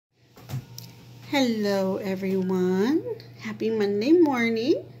Hello everyone. Happy Monday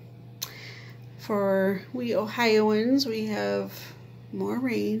morning. For we Ohioans, we have more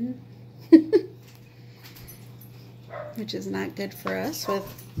rain, which is not good for us with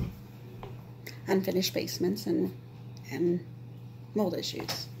unfinished basements and mold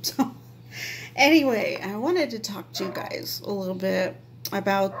issues. So anyway, I wanted to talk to you guys a little bit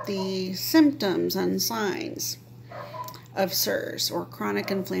about the symptoms and signs of Cirs, or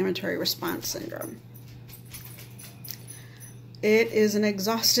chronic inflammatory response syndrome. It is an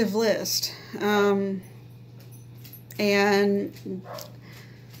exhaustive list, and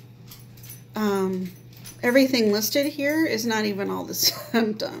everything listed here is not even all the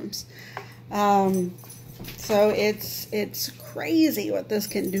symptoms. So it's crazy what this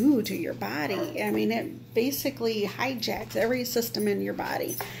can do to your body. I mean, it basically hijacks every system in your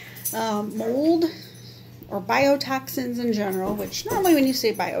body. Mold, or biotoxins in general, which normally when you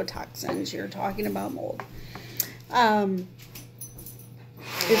say biotoxins, you're talking about mold,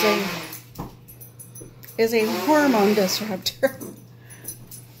 is a hormone disruptor.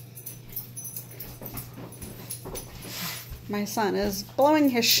 My son is blowing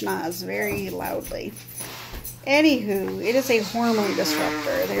his schnoz very loudly. Anywho, it is a hormone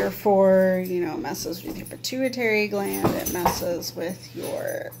disruptor. Therefore, it messes with your pituitary gland. It messes with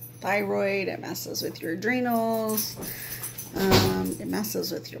your thyroid. It messes with your adrenals. It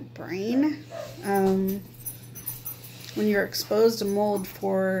messes with your brain. When you're exposed to mold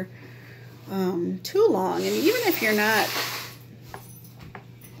for too long, and even if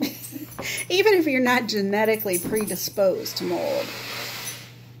you're not genetically predisposed to mold,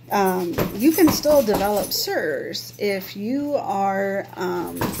 you can still develop Cirs if you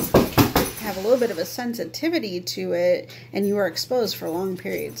have a little bit of a sensitivity to it and you are exposed for long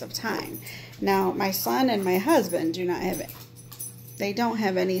periods of time. Now, my son and my husband do not have it. They don't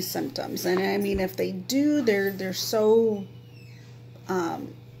have any symptoms, and I mean, if they do, they're so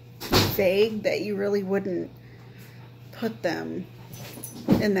vague that you really wouldn't put them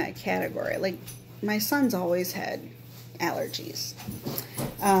in that category. Like, my son's always had allergies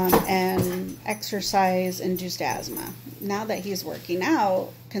and exercise-induced asthma. Now that he's working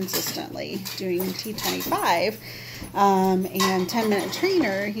out consistently, doing T25 and 10-minute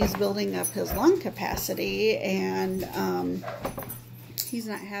trainer, he's building up his lung capacity, and he's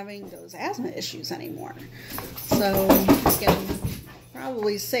not having those asthma issues anymore. So I can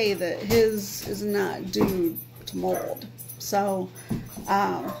probably say that his is not due to mold. So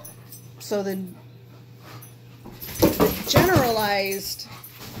the generalized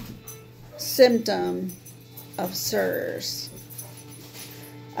symptom of Cirs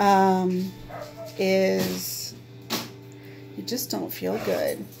is you just don't feel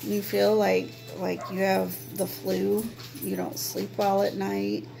good. You feel like you have the flu. You don't sleep well at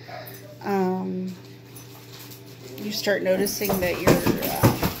night. You start noticing that you're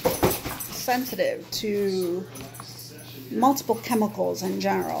sensitive to multiple chemicals in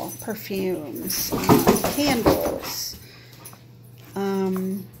general, perfumes, candles,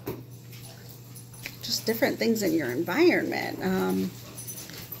 just different things in your environment.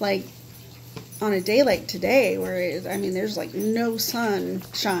 Like on a day like today, where there's like no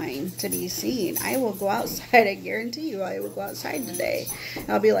sunshine to be seen, I will go outside. I guarantee you, I will go outside today.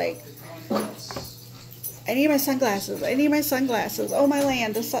 I'll be like, I need my sunglasses. I need my sunglasses. Oh my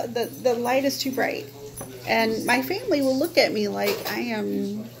land, the light is too bright. And my family will look at me like I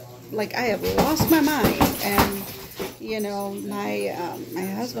have lost my mind. And my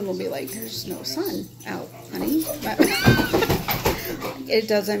husband will be like, "There's no sun out, honey." It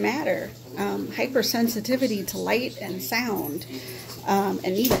doesn't matter. Hypersensitivity to light and sound, and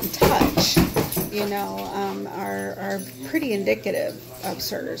even touch, are pretty indicative of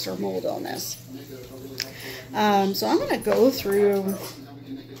Cirs, or mold illness. So I'm going to go through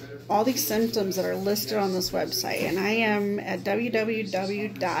all these symptoms that are listed on this website, and I am at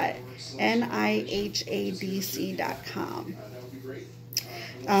www.nihadc.com.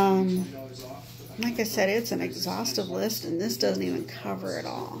 Like I said, it's an exhaustive list, and this doesn't even cover it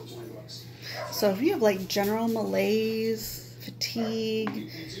all. So if you have like general malaise,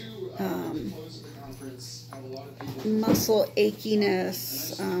 fatigue, muscle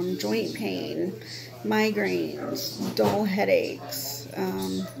achiness, joint pain, migraines, dull headaches,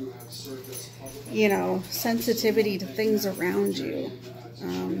 sensitivity to things around you,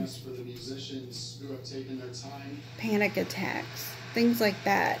 panic attacks, things like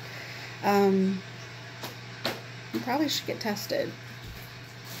that, you probably should get tested.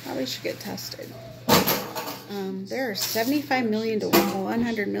 There are 75 million to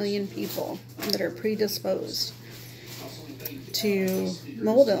 100 million people that are predisposed to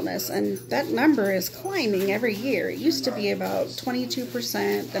mold illness, and that number is climbing every year. It used to be about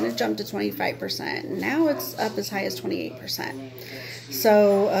 22%, then it jumped to 25%, and now it's up as high as 28%.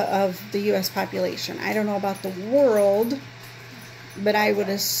 So of the U.S. population. I don't know about the world, but I would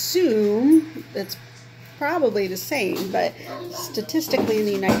assume it's probably the same, but statistically in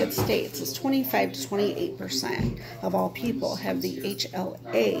the United States, it's 25 to 28% of all people have the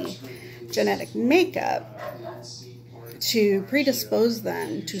HLA genetic makeup to predispose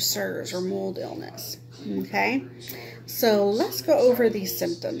them to Cirs or mold illness. Okay, so let's go over these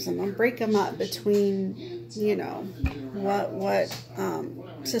symptoms, and I'll break them up between, you know, what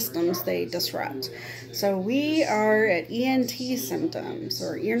systems they disrupt. So we are at ENT symptoms,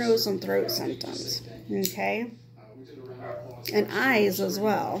 or ear, nose, and throat symptoms. Okay, and eyes as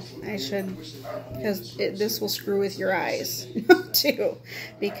well. I should, because this will screw with your eyes too,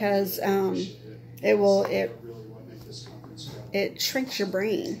 because it shrinks your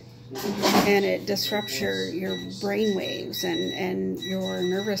brain, and it disrupts your brain waves and your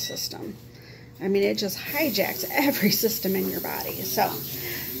nervous system. I mean, it just hijacks every system in your body. So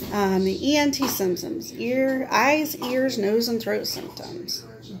the ENT symptoms: eyes, ears, nose, and throat symptoms.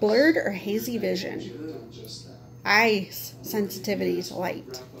 Blurred or hazy vision. Eyes, sensitivity to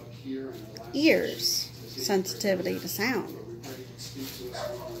light. Ears, sensitivity to sound.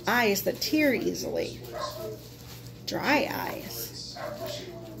 Eyes that tear easily. Dry eyes.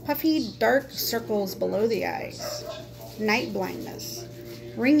 Puffy, dark circles below the eyes. Night blindness.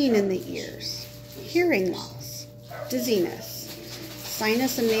 Ringing in the ears. Hearing loss. Dizziness.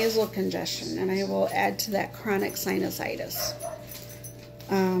 Sinus and nasal congestion. And I will add to that chronic sinusitis.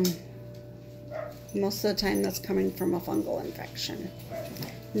 Most of the time that's coming from a fungal infection.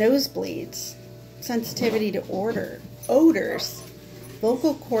 Nosebleeds. Sensitivity to odors.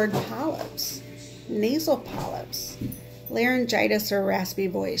 Vocal cord polyps. Nasal polyps. Laryngitis or raspy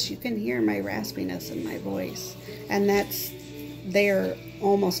voice. You can hear my raspiness in my voice, and that's there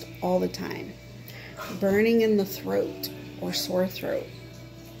almost all the time. Burning in the throat or sore throat.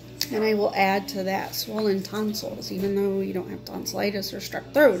 And I will add to that swollen tonsils, even though you don't have tonsillitis or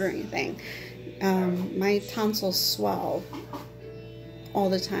strep throat or anything. My tonsils swell all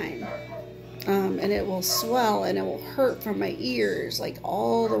the time. And it will swell and it will hurt from my ears, like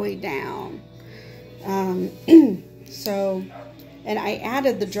all the way down. So, and I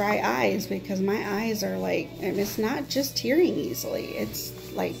added the dry eyes because my eyes are like, and it's not just tearing easily. It's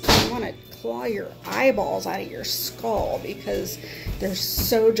like you want to claw your eyeballs out of your skull because they're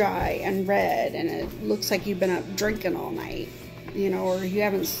so dry and red, and it looks like you've been up drinking all night, you know, or you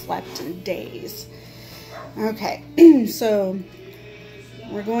haven't slept in days. Okay, so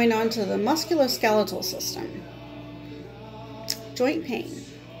we're going on to the musculoskeletal system. Joint pain,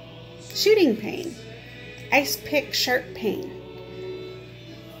 shooting pain, ice pick sharp pain,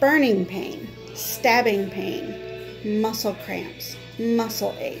 burning pain, stabbing pain, muscle cramps,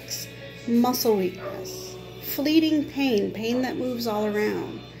 muscle aches, muscle weakness, fleeting pain, pain that moves all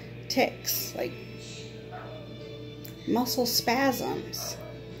around, tics, like muscle spasms,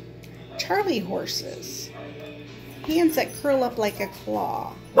 Charlie horses, hands that curl up like a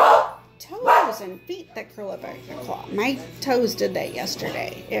claw, toes and feet that curl up like a claw. My toes did that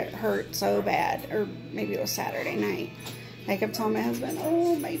yesterday. It hurt so bad, or maybe it was Saturday night. I kept telling my husband,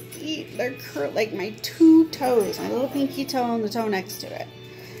 oh, my feet, they're curled, like my two toes, my little pinky toe and the toe next to it,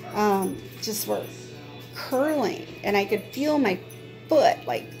 just were curling, and I could feel my foot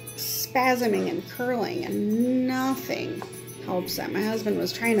like spasming and curling, and nothing helps that. My husband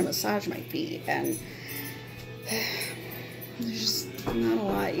was trying to massage my feet, and there's just not a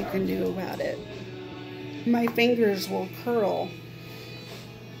lot you can do about it. My fingers will curl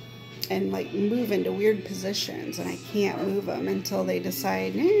and like move into weird positions, and I can't move them until they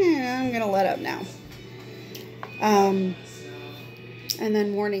decide, I'm gonna let up now. And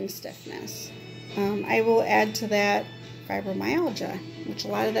then morning stiffness. I will add to that fibromyalgia, which a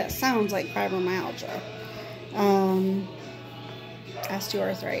lot of that sounds like fibromyalgia.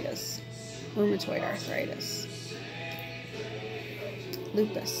 Osteoarthritis, rheumatoid arthritis,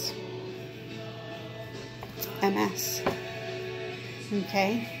 lupus, MS.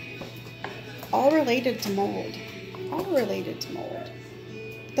 Okay? All related to mold. All related to mold.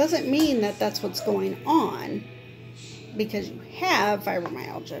 Doesn't mean that that's what's going on because you have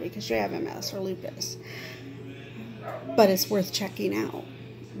fibromyalgia, because you have MS or lupus. But it's worth checking out,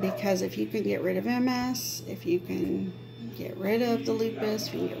 because if you can get rid of MS, if you can get rid of the lupus,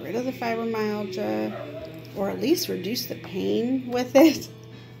 if you can get rid of the fibromyalgia, or at least reduce the pain with it,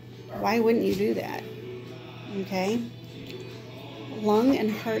 why wouldn't you do that? Okay? Lung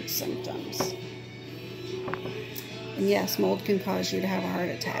and heart symptoms. And yes, mold can cause you to have a heart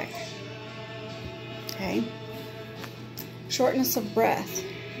attack. Okay. Shortness of breath,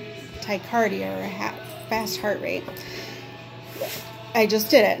 tachycardia, or a fast heart rate. I just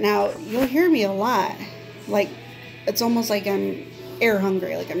did it. Now, you'll hear me a lot. Like, it's almost like I'm air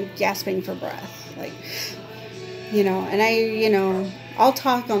hungry, like I'm gasping for breath. Like, you know, and I'll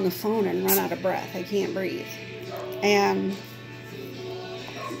talk on the phone and run out of breath. I can't breathe. And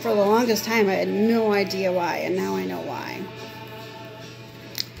for the longest time, I had no idea why, and now I know why.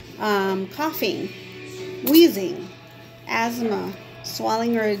 Coughing, wheezing, asthma,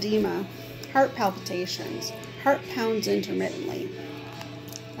 swelling or edema, heart palpitations, heart pounds intermittently.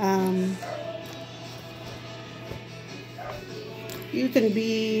 You can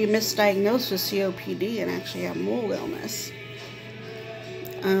be misdiagnosed with COPD and actually have mold illness.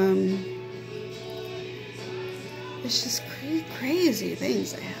 It's just crazy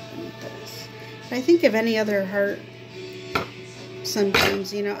things that happen with this. If I think of any other heart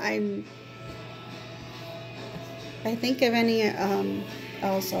symptoms, you know, I think of any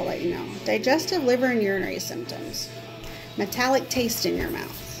else, I'll let you know. Digestive, liver, and urinary symptoms. Metallic taste in your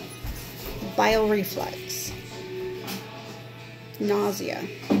mouth. Bile reflux. Nausea.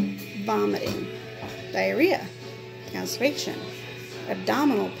 Vomiting. Diarrhea. Constipation.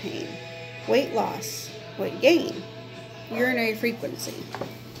 Abdominal pain. Weight loss. Weight gain. Urinary frequency.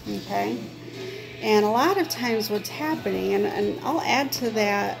 Okay? And a lot of times what's happening, and I'll add to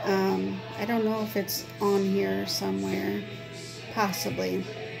that, I don't know if it's on here somewhere, possibly,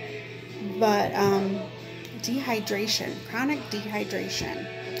 but dehydration, chronic dehydration.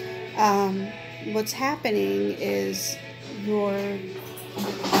 What's happening is your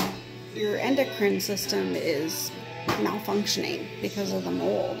endocrine system is malfunctioning because of the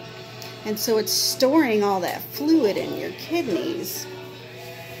mold. And so it's storing all that fluid in your kidneys,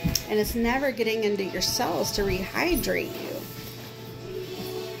 and it's never getting into your cells to rehydrate you.